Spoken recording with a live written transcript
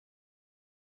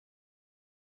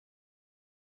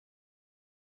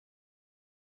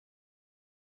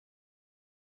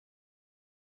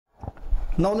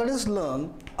Now let us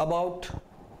learn about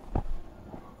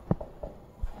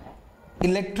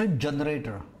electric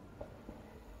generator.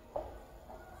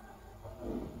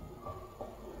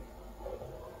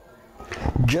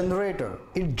 Generator,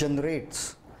 it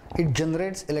generates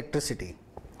electricity.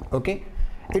 Okay,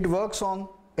 it works on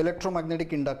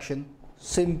electromagnetic induction.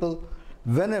 Simple.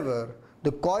 Whenever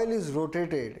the coil is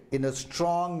rotated in a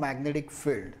strong magnetic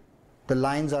field, the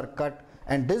lines are cut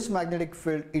and this magnetic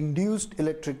field induced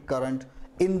electric current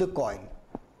in the coil,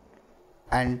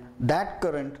 and that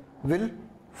current will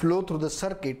flow through the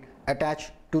circuit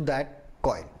attached to that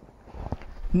coil.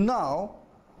 Now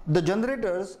the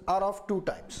generators are of two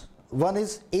types. One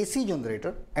is AC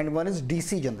generator and one is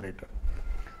DC generator.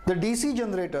 The DC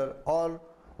generator, or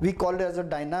we call it as a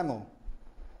dynamo,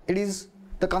 it is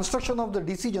the construction of the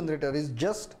DC generator is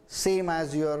just same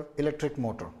as your electric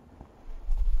motor.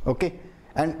 Okay,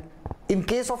 and in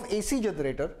case of AC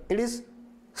generator it is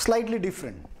slightly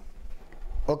different.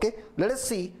 Okay, let us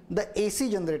see the AC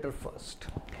generator first.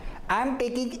 I am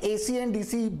taking AC and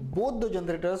DC both the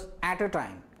generators at a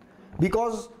time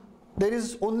because there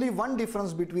is only one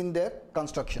difference between their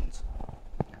constructions.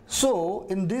 So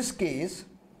in this case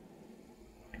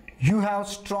you have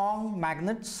strong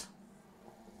magnets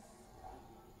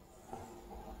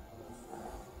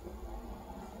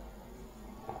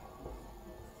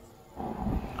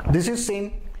this is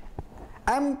same.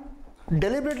 I am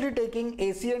deliberately taking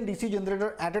AC and DC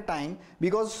generator at a time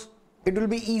because it will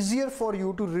be easier for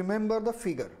you to remember the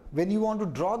figure. When you want to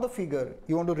draw the figure,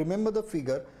 you want to remember the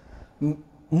figure,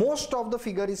 most of the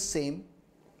figure is same,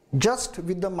 just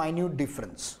with the minute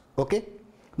difference. Okay,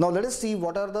 now let us see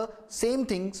what are the same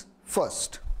things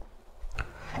first.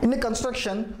 In the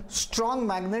construction, strong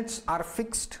magnets are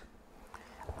fixed.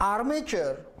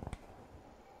 Armature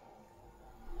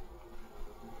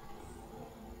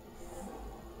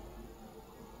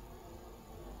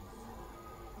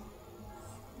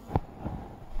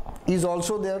is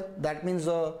also there, that means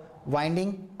the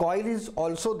winding coil is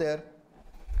also there,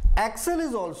 axle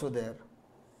is also there,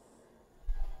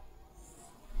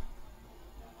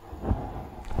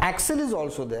 axle is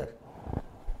also there.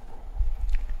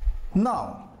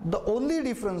 Now the only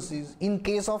difference is in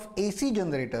case of AC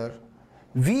generator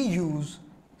we use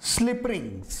slip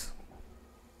rings.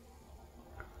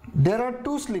 There are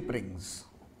two slip rings,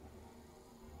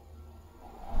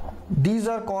 these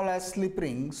are called as slip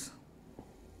rings.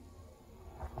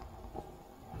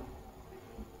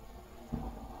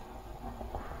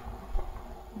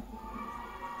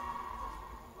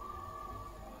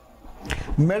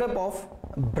 Made up of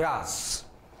brass.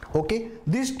 Okay,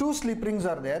 these two slip rings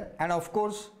are there, and of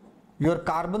course your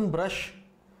carbon brush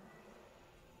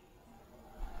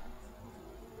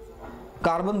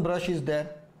is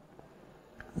there.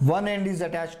 One end is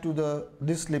attached to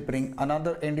this slip ring,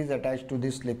 another end is attached to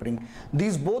this slip ring.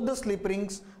 These both the slip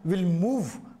rings will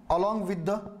move along with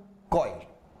the coil.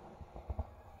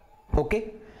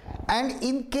 Okay, and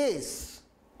in case,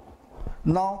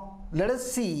 now let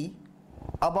us see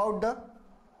about the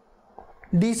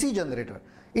DC generator.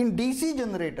 In DC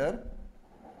generator,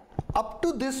 up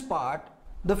to this part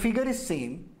the figure is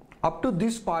same, up to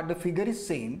this part the figure is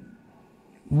same,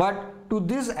 but to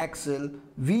this axle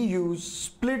we use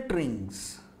split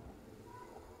rings.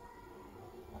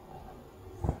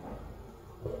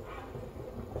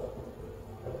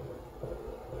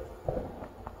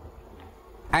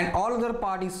 And all other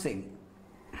part is same.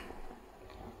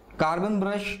 Carbon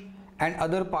brush and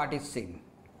other part is same.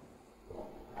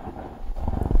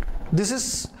 This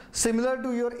is similar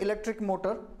to your electric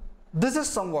motor. This is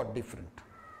somewhat different.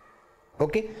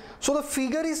 Okay, so the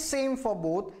figure is same for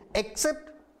both except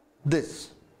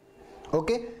this.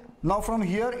 Okay, now from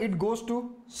here it goes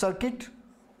to circuit.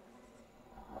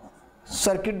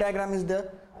 Circuit diagram is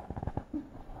there.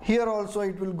 Here also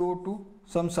it will go to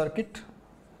some circuit.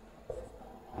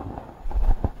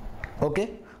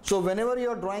 Okay, so whenever you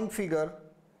are drawing figure,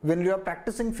 when you are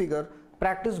practicing figure,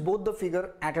 practice both the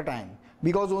figure at a time,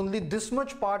 because only this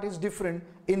much part is different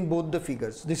in both the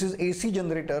figures. This is AC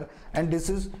generator and this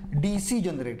is DC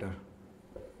generator.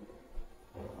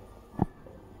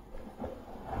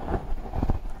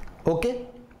 Okay,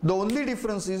 the only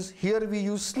difference is here we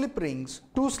use slip rings.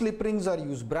 Two slip rings are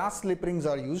used, brass slip rings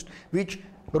are used, which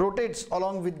rotates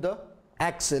along with the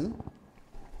axle,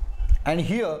 and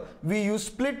here we use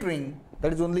split ring,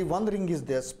 that is only one ring is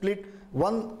there, split,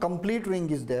 one complete ring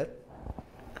is there,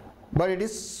 but it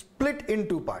is split in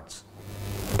two parts,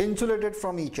 insulated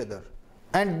from each other,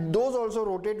 and those also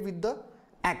rotate with the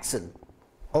axle.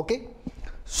 Okay,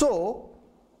 so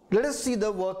let us see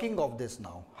the working of this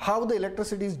now, how the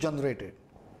electricity is generated.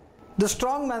 The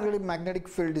strong magnetic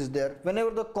field is there. Whenever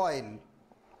the coil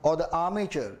or the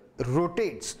armature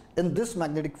rotates in this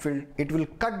magnetic field, it will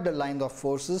cut the line of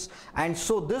forces, and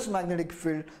so this magnetic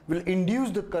field will induce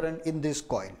the current in this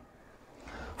coil.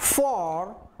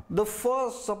 For the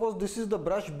first, suppose this is the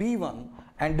brush B1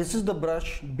 and this is the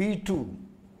brush B2.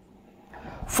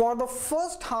 For the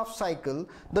first half cycle,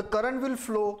 the current will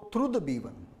flow through the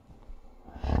B1,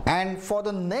 and for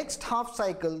the next half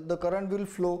cycle, the current will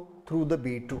flow through the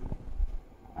B2.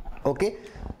 Okay,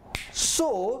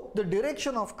 so the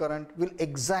direction of current will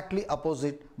exactly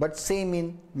opposite but same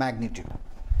in magnitude.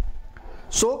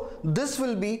 So this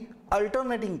will be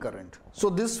alternating current. So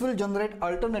this will generate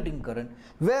alternating current,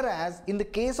 whereas in the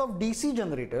case of DC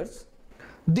generators,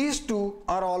 these two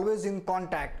are always in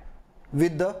contact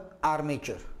with the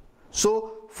armature.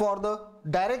 So for the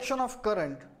direction of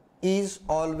current is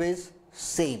always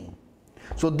same.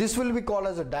 So this will be called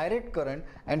as a direct current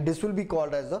and this will be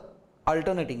called as a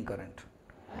alternating current.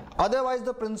 Otherwise,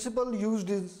 the principle used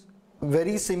is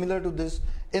very similar to this.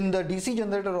 In the DC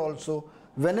generator also,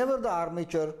 whenever the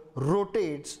armature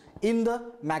rotates in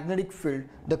the magnetic field,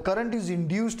 the current is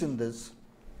induced in this.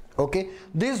 Okay,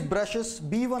 these brushes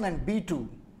B1 and B2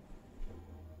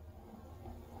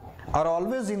 are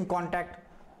always in contact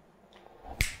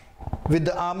with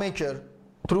the armature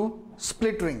through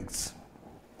split rings,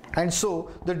 and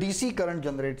so the DC current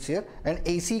generates here and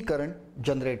AC current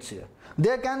generates here.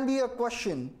 There can be a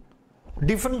question,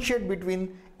 differentiate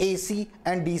between AC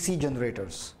and DC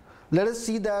generators. Let us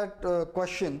see that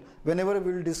question whenever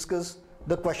we will discuss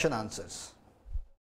the question answers.